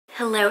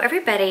Hello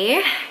everybody.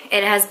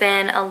 It has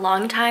been a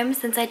long time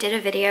since I did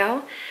a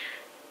video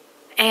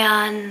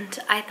and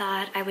I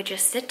thought I would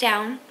just sit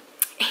down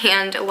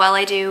and while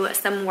I do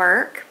some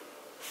work,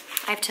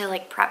 I have to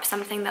like prep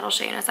something that I'll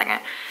show you in a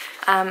second.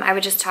 I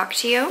would just talk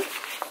to you.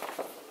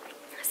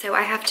 So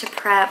I have to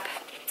prep,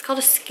 it's called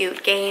a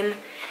scoot game.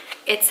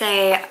 It's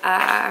a,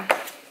 I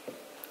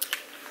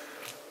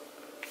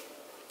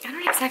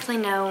don't exactly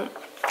know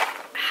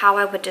how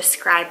I would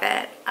describe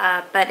it,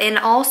 but in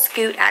all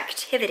scoot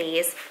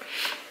activities,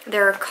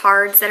 there are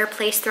cards that are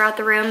placed throughout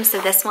the room. So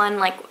this one,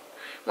 like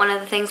one of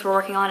the things we're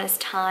working on is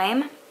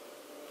time.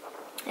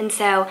 And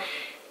so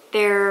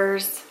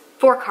there's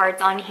 4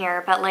 cards on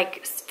here, but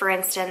like for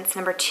instance,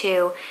 number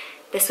 2,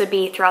 this would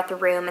be throughout the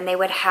room and they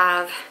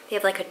have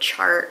like a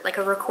chart, like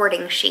a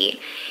recording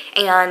sheet.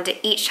 And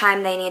each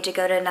time they need to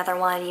go to another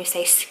one, you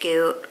say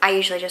scoot. I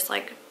usually just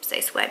like say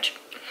switch.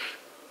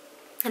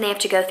 And they have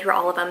to go through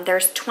all of them.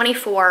 There's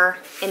 24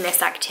 in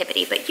this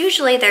activity, but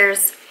usually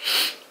there's,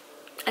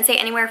 I'd say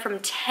anywhere from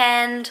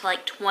 10 to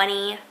like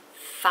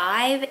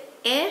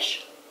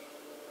 25-ish.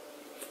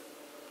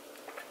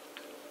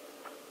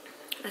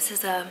 This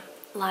is a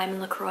lime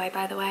LaCroix,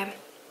 by the way,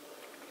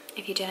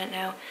 if you didn't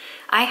know.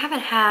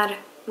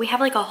 We have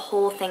like a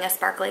whole thing of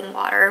sparkling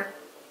water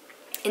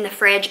in the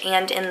fridge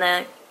and in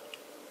the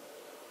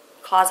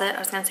closet. I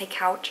was gonna say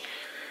couch.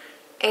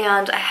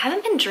 And I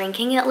haven't been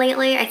drinking it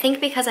lately. I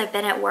think because I've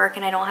been at work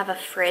and I don't have a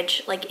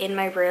fridge like in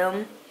my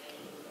room,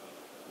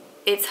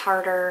 it's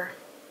harder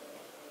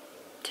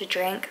to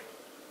drink.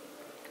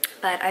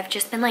 But I've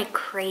just been like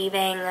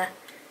craving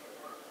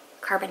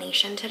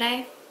carbonation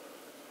today.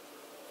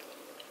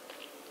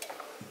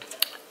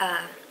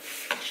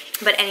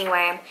 But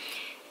anyway,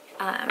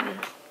 am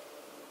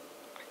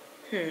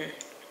I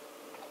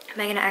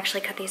gonna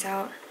actually cut these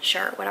out?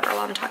 Sure, whatever,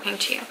 while I'm talking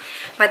to you.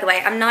 By the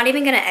way, I'm not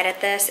even gonna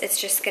edit this.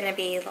 It's just gonna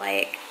be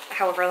like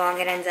however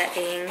long it ends up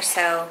being.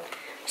 So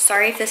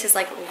sorry if this is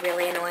like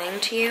really annoying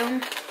to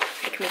you.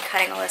 I can be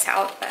cutting all this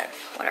out, but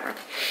whatever.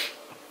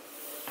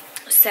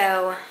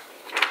 So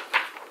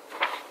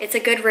it's a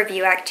good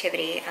review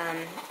activity.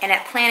 And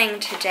at planning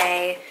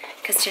today,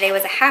 because today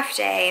was a half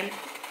day,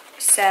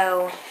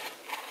 so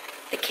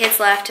the kids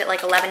left at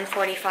like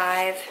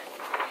 11:45,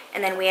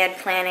 and then we had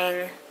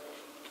planning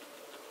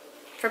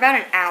for about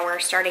an hour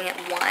starting at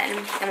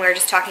 1, and we were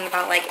just talking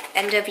about like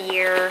end of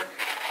year,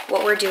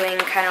 what we're doing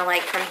kind of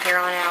like from here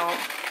on out.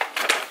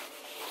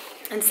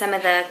 And some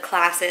of the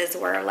classes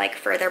were like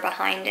further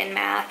behind in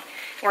math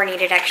or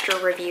needed extra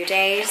review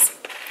days.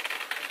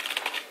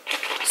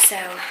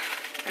 So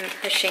I'm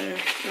pushing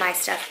my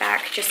stuff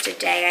back just a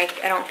day.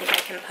 I don't think I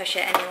can push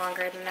it any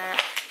longer than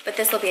that. But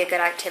this will be a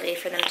good activity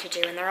for them to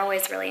do, and they're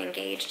always really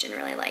engaged and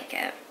really like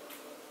it.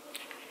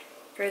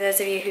 For those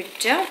of you who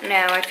don't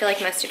know, I feel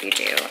like most of you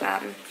do,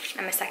 I'm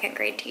a 2nd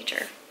grade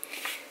teacher.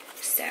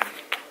 So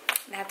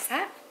that's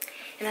that.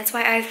 And that's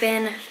why I've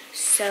been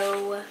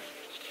so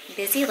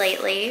busy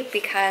lately,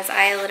 because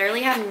I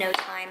literally have no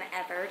time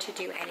ever to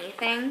do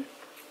anything.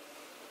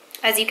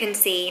 As you can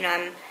see, you know,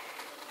 I'm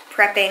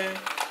prepping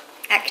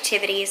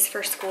activities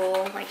for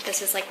school. Like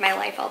this is like my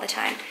life all the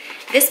time.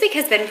 This week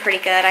has been pretty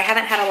good. I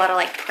haven't had a lot of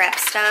like prep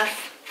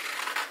stuff,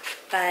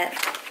 but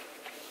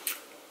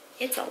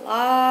it's a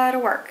lot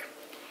of work.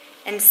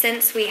 And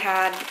since we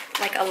had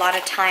like a lot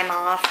of time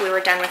off, we were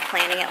done with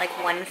planning at like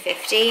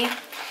 1:50.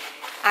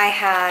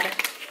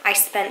 I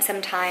spent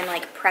some time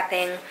like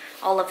prepping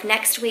all of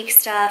next week's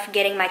stuff,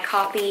 getting my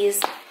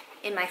copies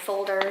in my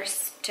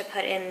folders to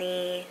put in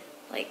the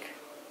like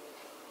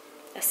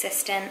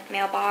assistant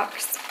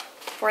mailbox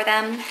for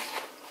them.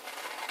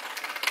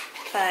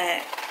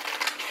 But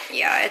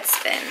yeah,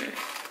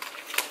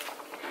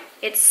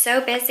 it's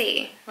so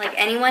busy. Like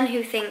anyone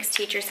who thinks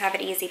teachers have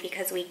it easy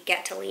because we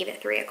get to leave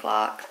at 3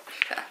 o'clock.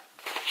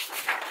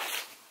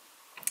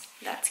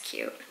 That's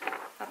cute.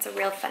 That's a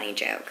real funny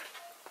joke.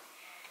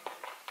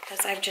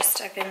 Because I've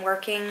been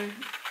working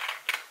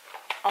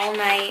all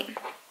night.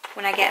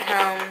 When I get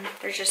home,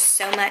 there's just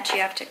so much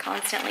you have to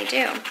constantly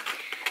do.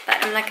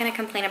 But I'm not gonna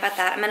complain about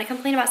that. I'm gonna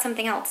complain about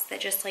something else that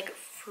just like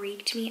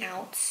freaked me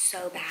out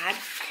so bad.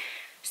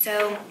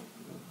 So,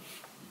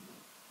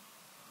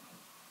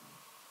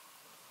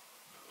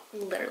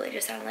 literally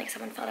just sounded like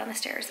someone fell down the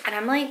stairs. And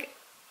I'm like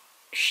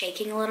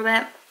shaking a little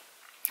bit.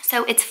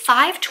 So it's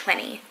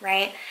 5:20,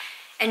 right?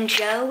 And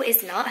Joe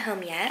is not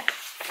home yet.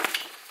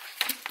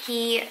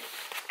 He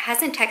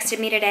hasn't texted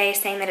me today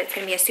saying that it's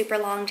gonna be a super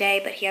long day,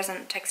 but he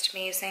hasn't texted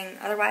me saying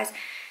otherwise.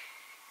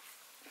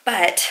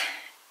 But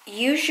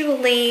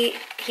usually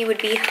he would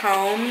be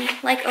home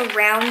like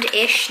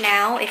around-ish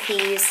now if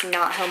he's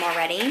not home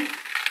already.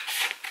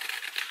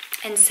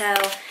 And so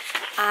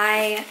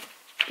I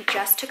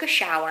just took a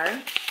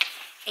shower,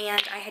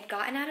 and I had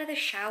gotten out of the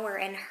shower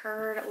and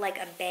heard like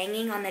a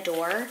banging on the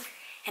door,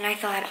 and I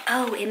thought,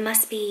 oh, it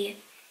must be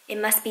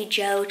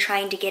Joe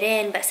trying to get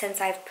in, but since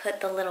I've put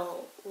the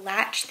little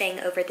latch thing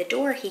over the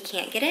door, he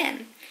can't get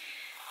in.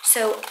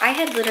 So I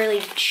had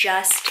literally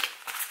just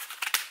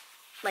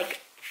like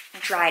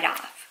dried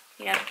off,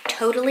 you know,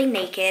 totally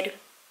naked,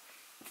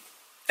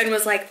 and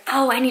was like,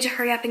 oh, I need to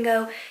hurry up and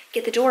go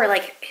get the door.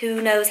 Like,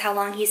 who knows how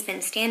long he's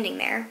been standing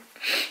there.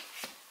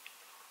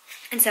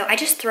 And so I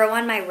just throw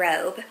on my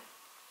robe,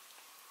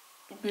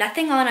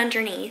 nothing on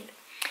underneath,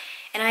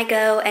 and I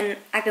go, and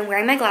I've been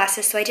wearing my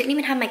glasses, so I didn't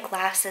even have my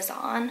glasses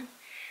on.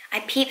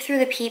 I peep through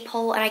the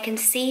peephole, and I can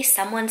see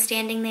someone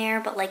standing there,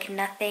 but like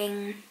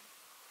nothing,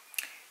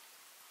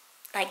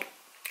 like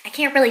I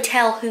can't really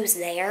tell who's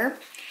there.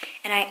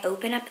 And I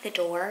open up the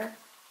door,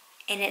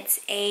 and it's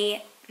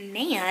a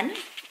man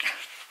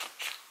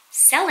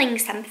selling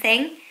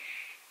something,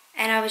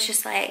 and I was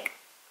just like,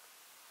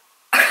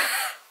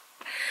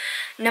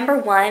 number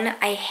one,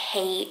 I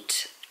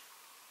hate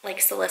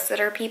like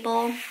solicitor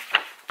people,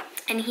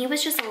 and he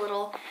was just a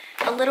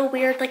little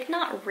weird, like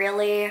not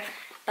really,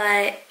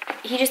 but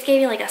he just gave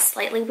me like a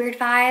slightly weird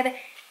vibe.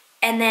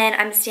 And then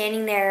I'm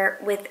standing there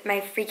with my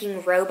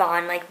freaking robe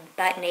on, like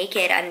butt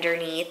naked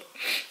underneath,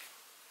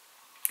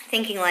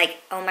 thinking like,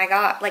 oh my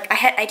God, like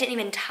I didn't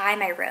even tie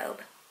my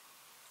robe.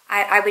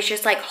 I was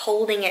just like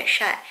holding it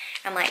shut.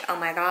 I'm like, oh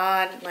my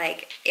God,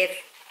 like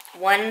if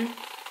one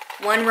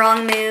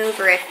wrong move,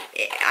 or if,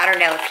 I don't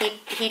know,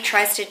 if he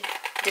tries to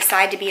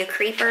decide to be a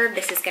creeper,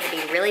 this is gonna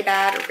be really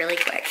bad really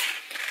quick.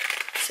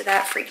 So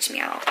that freaked me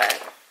out, but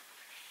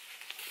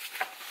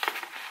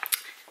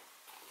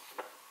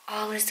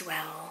all is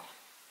well.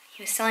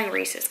 He was selling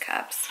Reese's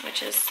cups,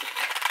 which is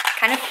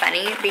kind of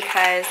funny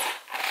because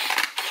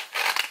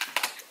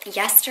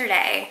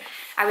yesterday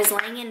I was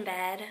laying in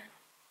bed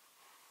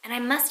and I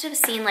must have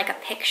seen like a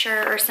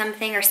picture or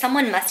something, or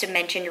someone must have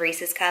mentioned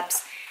Reese's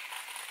cups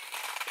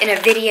in a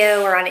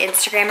video or on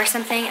Instagram or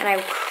something, and I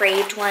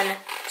craved one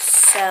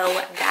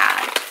so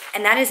bad.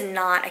 And that is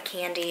not a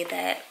candy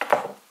that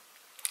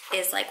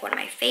is like one of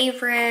my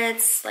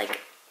favorites. Like,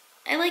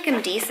 I like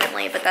them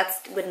decently, but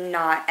that would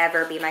not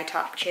ever be my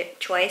top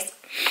choice.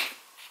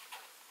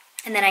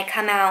 And then I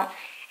come out,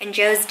 and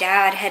Joe's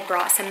dad had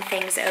brought some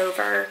things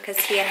over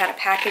because he had had a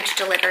package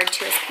delivered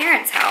to his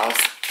parents' house.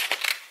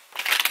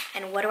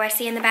 And what do I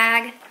see in the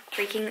bag?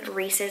 Freaking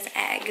Reese's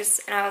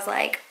eggs. And I was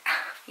like,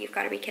 you've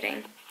got to be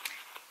kidding.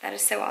 That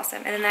is so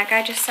awesome. And then that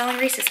guy just selling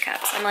Reese's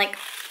cups. I'm like,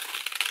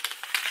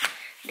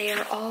 they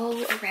are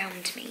all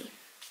around me.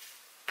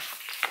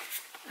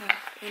 Oh,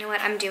 you know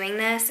what? I'm doing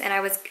this, and I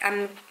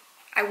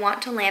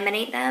want to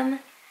laminate them,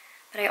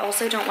 but I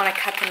also don't want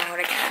to cut them out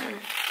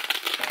again.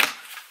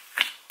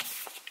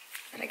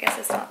 But I guess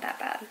it's not that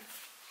bad.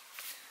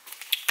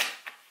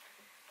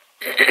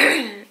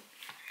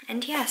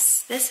 And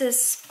yes, this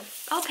is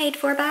all paid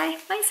for by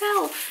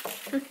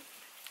myself.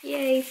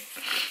 Yay.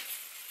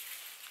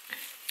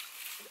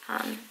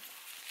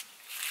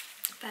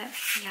 But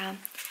yeah,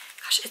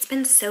 gosh, it's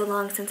been so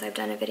long since I've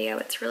done a video.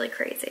 It's really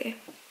crazy.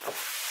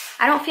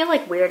 I don't feel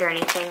like weird or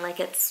anything. Like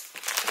it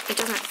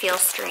doesn't feel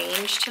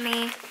strange to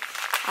me.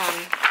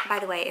 By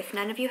the way, if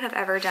none of you have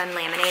ever done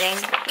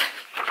laminating,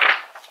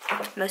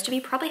 most of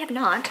you probably have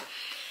not.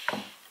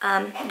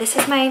 This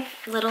is my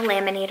little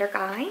laminator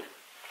guy.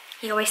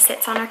 He always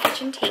sits on our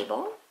kitchen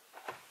table.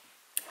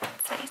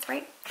 It's nice,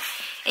 right?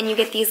 And you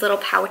get these little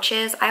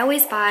pouches. I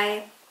always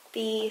buy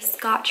the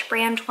Scotch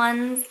brand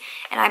ones,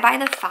 and I buy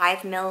the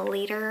 5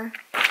 millimeter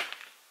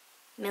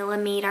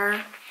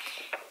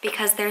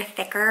because they're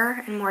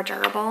thicker and more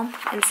durable.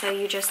 And so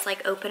you just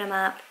like open them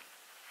up,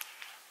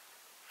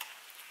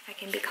 if I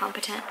can be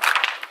competent,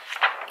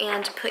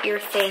 and put your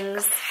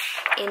things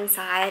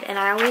inside. And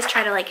I always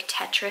try to like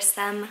Tetris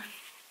them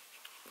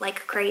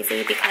like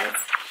crazy because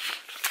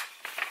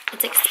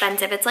it's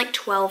expensive. It's like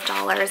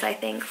 $12, I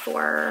think,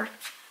 for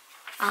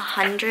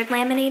 100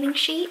 laminating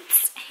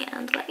sheets.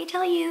 And let me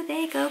tell you,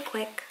 they go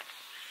quick.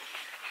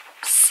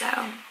 So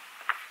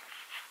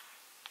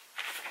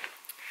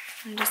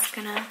I'm just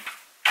gonna,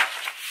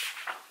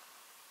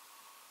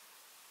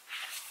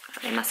 oh,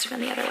 they must have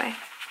been the other way.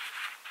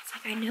 It's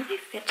like, I know they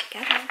fit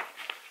together.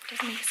 It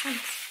doesn't make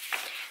sense.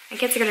 My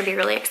kids are gonna be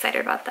really excited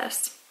about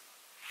this.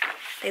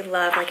 They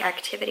love like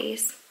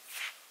activities.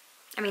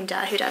 I mean,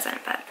 duh, who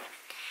doesn't? But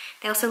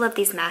they also love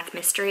these math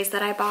mysteries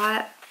that I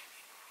bought.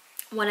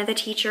 One of the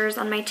teachers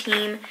on my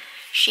team,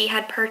 she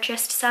had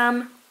purchased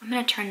some. I'm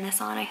gonna turn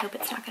this on. I hope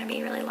it's not gonna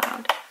be really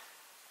loud.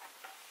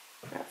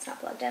 No, it's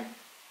not plugged in.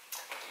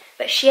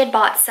 But she had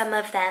bought some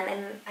of them,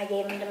 and I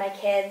gave them to my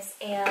kids,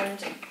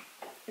 and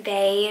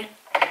they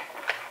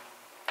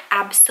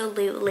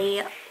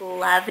absolutely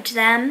loved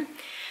them.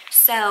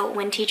 So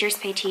when Teachers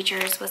Pay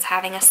Teachers was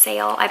having a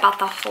sale, I bought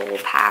the whole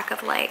pack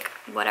of like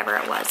whatever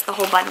it was, the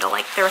whole bundle.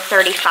 Like there were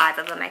 35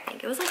 of them, I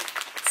think. It was like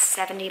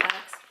 70 bucks.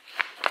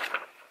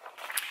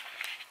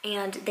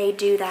 And they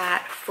do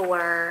that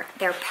for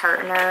their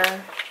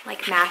partner,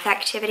 like math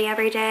activity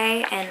every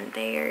day, and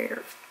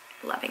they're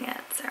loving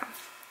it. So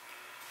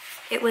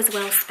it was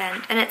well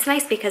spent. And it's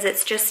nice because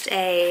it's just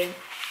I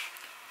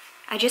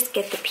just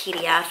get the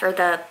PDF or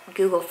the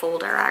Google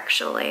folder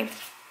actually.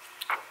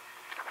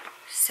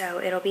 So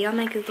it'll be on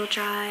my Google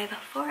Drive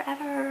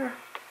forever.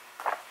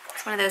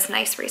 It's one of those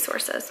nice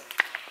resources.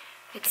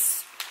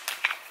 It's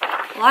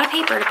a lot of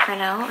paper to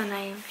print out, and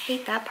I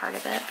hate that part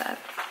of it, but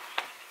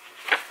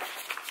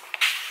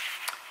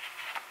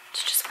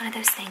it's just one of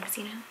those things,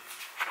 you know.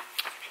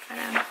 But,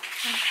 yeah.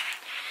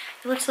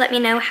 You'll have to let me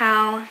know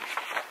how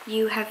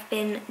you have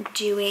been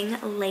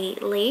doing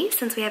lately,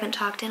 since we haven't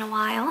talked in a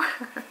while.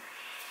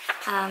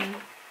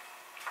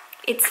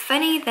 It's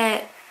funny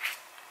that,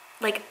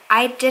 like,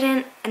 I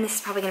didn't, and this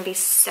is probably gonna be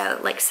so,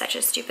 like, such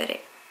a stupid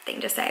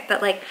thing to say,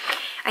 but, like,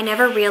 I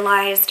never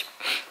realized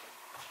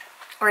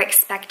or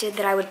expected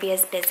that I would be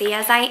as busy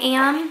as I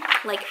am.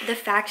 Like, the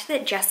fact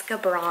that Jessica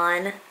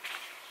Braun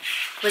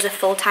was a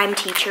full-time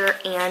teacher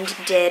and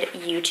did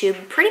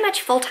YouTube pretty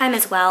much full-time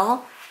as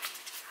well,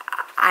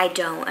 I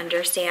don't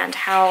understand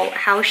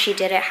how she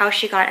did it, how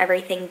she got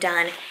everything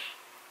done,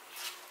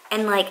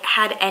 and, like,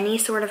 had any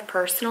sort of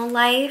personal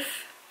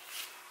life.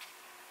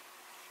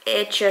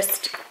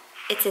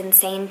 It's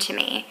insane to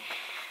me.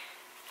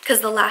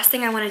 Because the last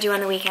thing I want to do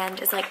on the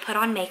weekend is, like, put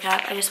on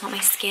makeup. I just want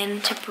my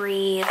skin to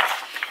breathe.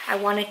 I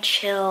want to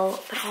chill.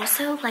 But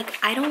also, like,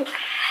 I don't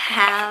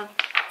have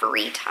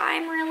free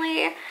time,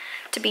 really,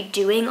 to be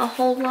doing a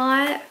whole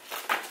lot.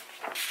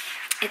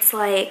 It's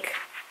like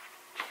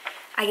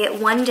I get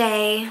one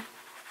day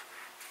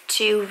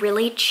to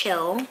really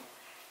chill,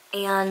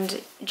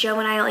 and Joe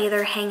and I will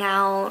either hang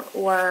out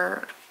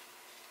or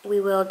we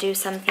will do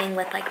something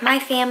with, like, my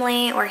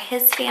family or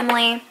his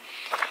family.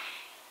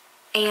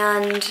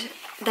 And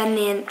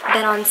then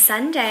on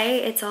Sunday,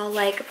 it's all,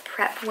 like,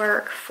 prep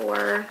work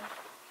for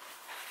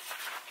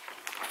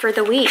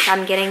the week.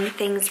 I'm getting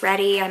things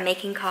ready. I'm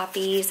making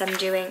copies. I'm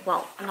doing,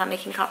 well, I'm not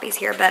making copies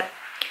here, but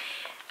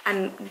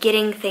I'm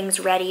getting things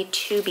ready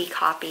to be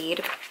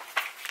copied.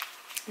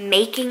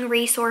 Making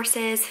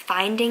resources,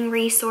 finding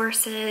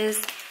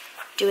resources,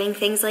 doing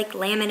things like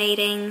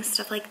laminating,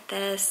 stuff like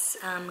this,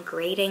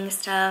 grading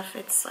stuff.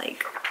 It's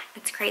like,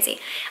 it's crazy.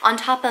 On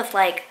top of,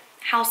 like,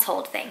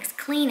 household things,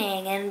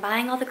 cleaning and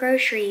buying all the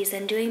groceries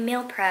and doing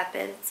meal prep.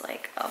 It's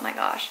like, oh my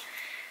gosh.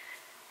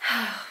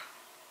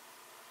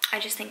 I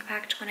just think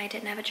back to when I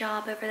didn't have a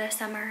job over the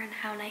summer and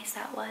how nice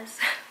that was.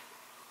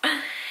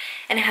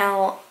 And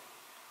how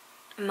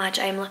much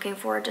I'm looking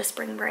forward to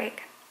spring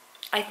break.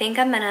 I think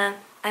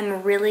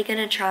I'm really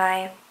gonna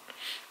try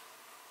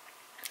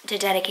to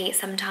dedicate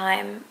some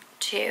time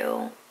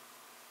to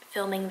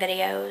filming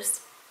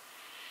videos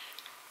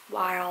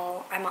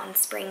while I'm on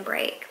spring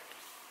break.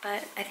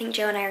 But I think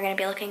Joe and I are going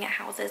to be looking at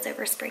houses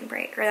over spring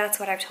break, or that's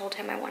what I've told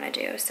him I want to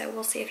do, so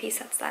we'll see if he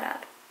sets that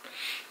up.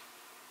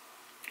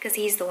 Because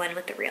he's the one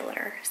with the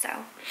realtor,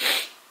 so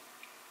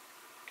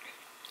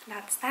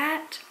that's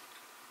that.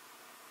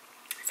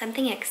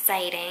 Something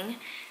exciting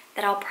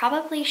that I'll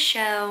probably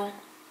show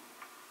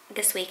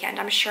this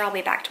weekend, I'm sure I'll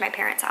be back to my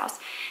parents' house,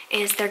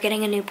 is they're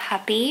getting a new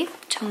puppy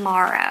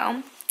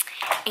tomorrow.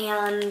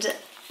 And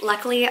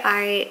luckily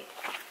I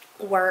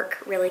work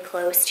really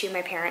close to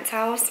my parents'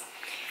 house,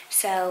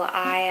 so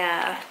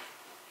I'm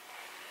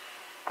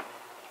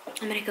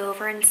gonna go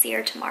over and see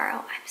her tomorrow.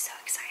 I'm so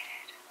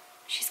excited.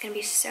 She's gonna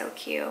be so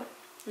cute.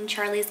 And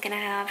Charlie's gonna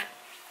have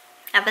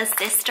a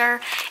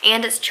sister,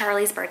 and it's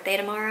Charlie's birthday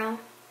tomorrow.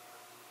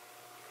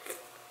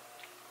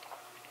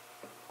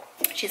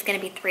 She's gonna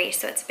be 3,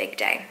 so it's a big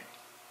day.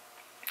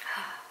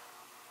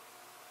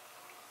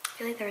 I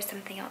feel like there was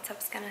something else I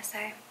was gonna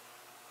say.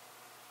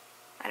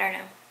 I don't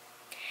know.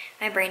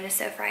 My brain is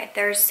so fried.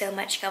 There's so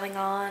much going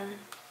on.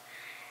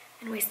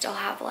 And we still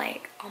have,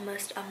 like,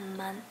 almost a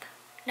month.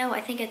 No,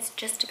 I think it's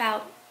just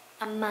about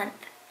a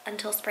month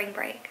until spring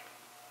break.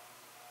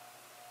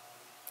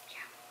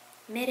 Yeah,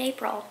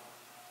 mid-April.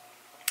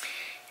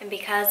 And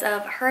because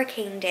of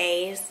hurricane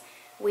days,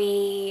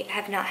 we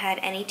have not had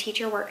any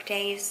teacher work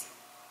days.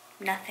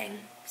 Nothing.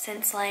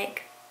 Since,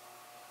 like,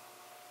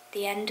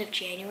 the end of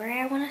January,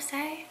 I want to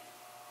say.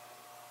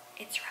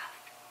 It's rough.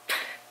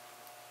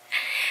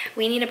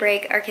 We need a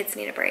break. Our kids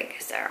need a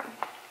break. So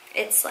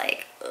it's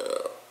like,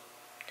 ugh,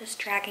 just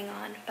dragging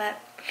on. But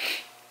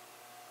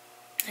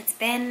it's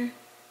been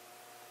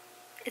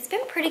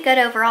pretty good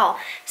overall.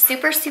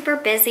 Super, super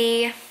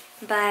busy,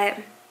 but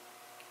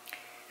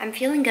I'm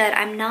feeling good.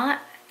 I'm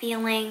not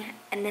feeling,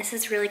 and this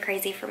is really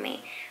crazy for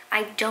me,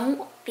 I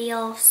don't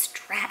feel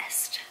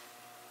stressed.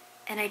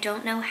 And I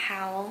don't know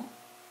how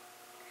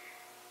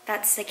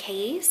that's the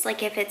case.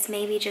 Like, if it's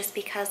maybe just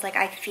because, like,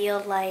 I feel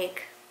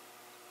like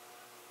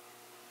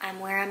I'm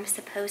where I'm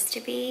supposed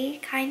to be,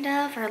 kind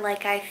of, or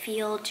like I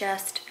feel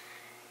just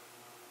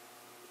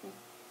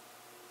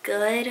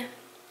good,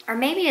 or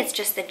maybe it's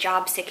just the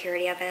job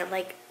security of it.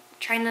 Like,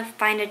 trying to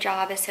find a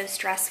job is so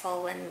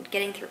stressful, and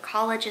getting through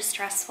college is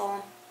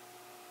stressful.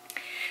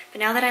 But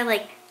now that I,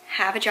 like,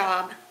 have a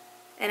job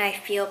and I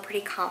feel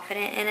pretty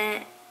confident in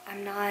it,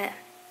 I'm not,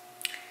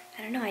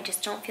 I don't know, I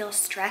just don't feel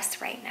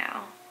stressed right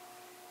now,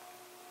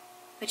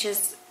 which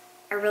is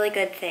a really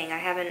good thing. I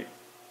haven't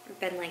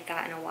been like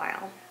that in a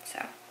while.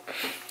 So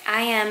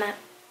I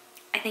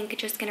think,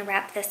 just gonna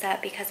wrap this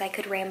up because I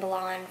could ramble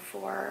on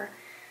for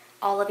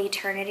all of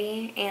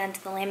eternity, and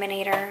the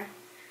laminator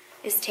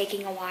is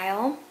taking a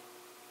while.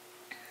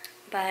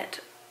 But,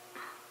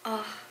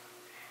 oh,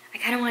 I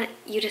kind of want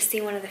you to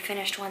see one of the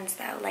finished ones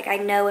though. Like, I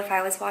know if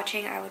I was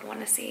watching, I would want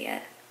to see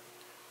it.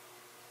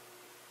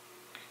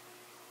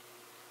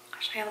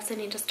 Gosh, I also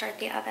need to start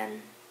the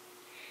oven.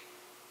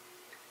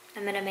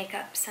 I'm gonna make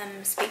up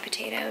some sweet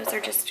potatoes or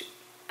just,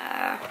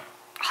 oh,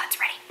 it's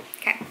ready.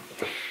 Okay.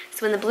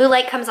 So when the blue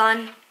light comes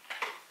on,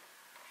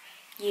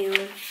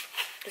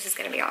 this is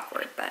gonna be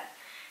awkward, but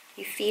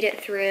you feed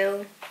it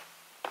through.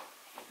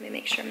 Let me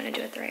make sure I'm gonna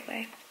do it the right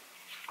way.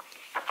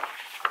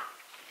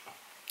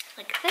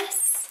 Like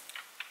this.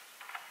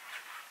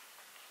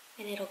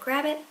 And it'll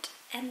grab it,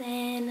 and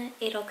then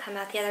it'll come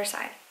out the other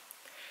side.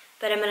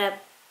 But I'm gonna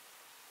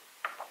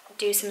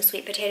do some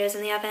sweet potatoes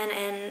in the oven,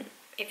 and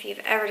if you've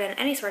ever done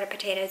any sort of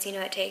potatoes, you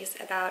know it takes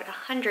about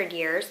 100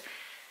 years.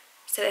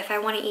 So if I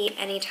want to eat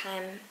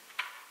anytime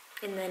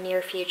in the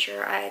near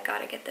future, I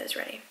gotta get those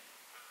ready.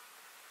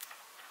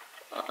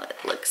 Oh, it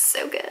looks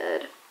so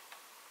good.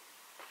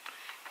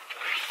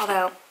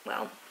 Although,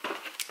 well,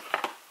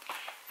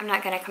 I'm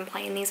not gonna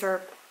complain. These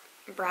were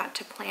brought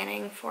to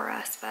planning for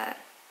us, but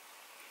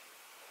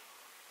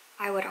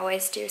I would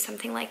always do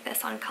something like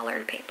this on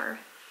colored paper.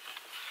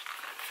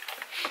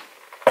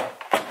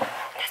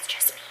 That's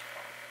just me.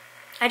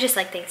 I just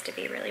like things to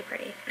be really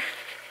pretty.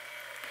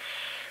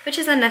 Which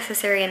is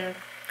unnecessary and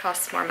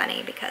costs more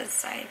money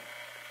because I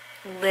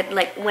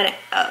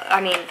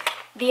mean,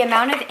 the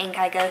amount of ink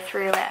I go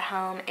through at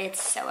home,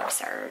 it's so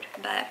absurd.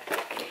 But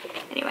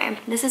anyway,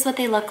 this is what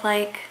they look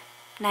like.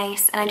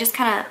 Nice. And I just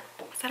kind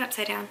of, was that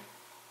upside down?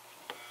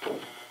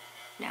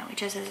 No, it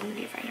just isn't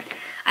the viewfinder.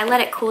 I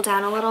let it cool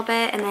down a little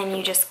bit, and then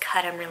you just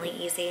cut them really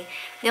easy.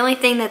 The only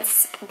thing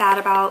that's bad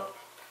about,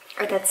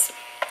 or that's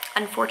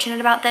unfortunate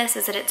about this,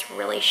 is that it's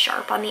really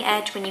sharp on the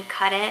edge when you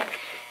cut it,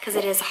 because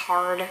it is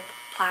hard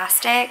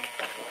plastic.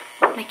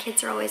 My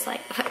kids are always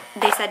like,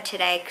 they said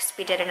today, because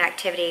we did an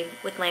activity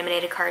with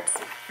laminated cards,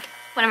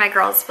 one of my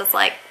girls was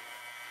like,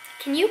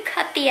 can you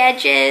cut the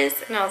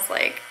edges? And I was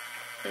like,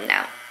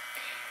 no,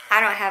 I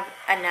don't have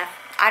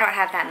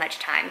that much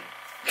time.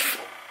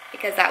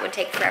 Because that would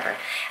take forever.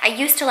 I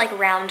used to like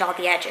round all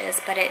the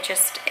edges, but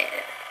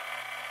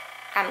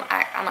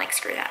I'm like,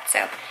 screw that.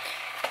 So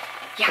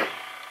yeah,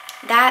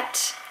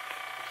 that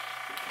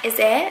is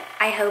it.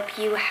 I hope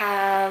you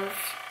have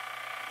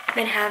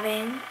been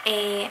having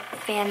a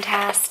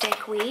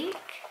fantastic week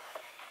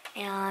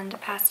and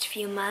past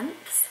few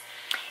months.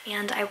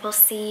 And I will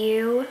see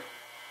you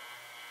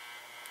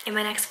in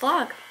my next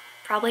vlog,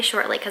 probably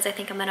shortly, because I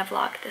think I'm gonna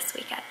vlog this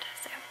weekend.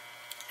 So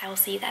I will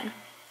see you then.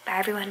 Bye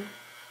everyone.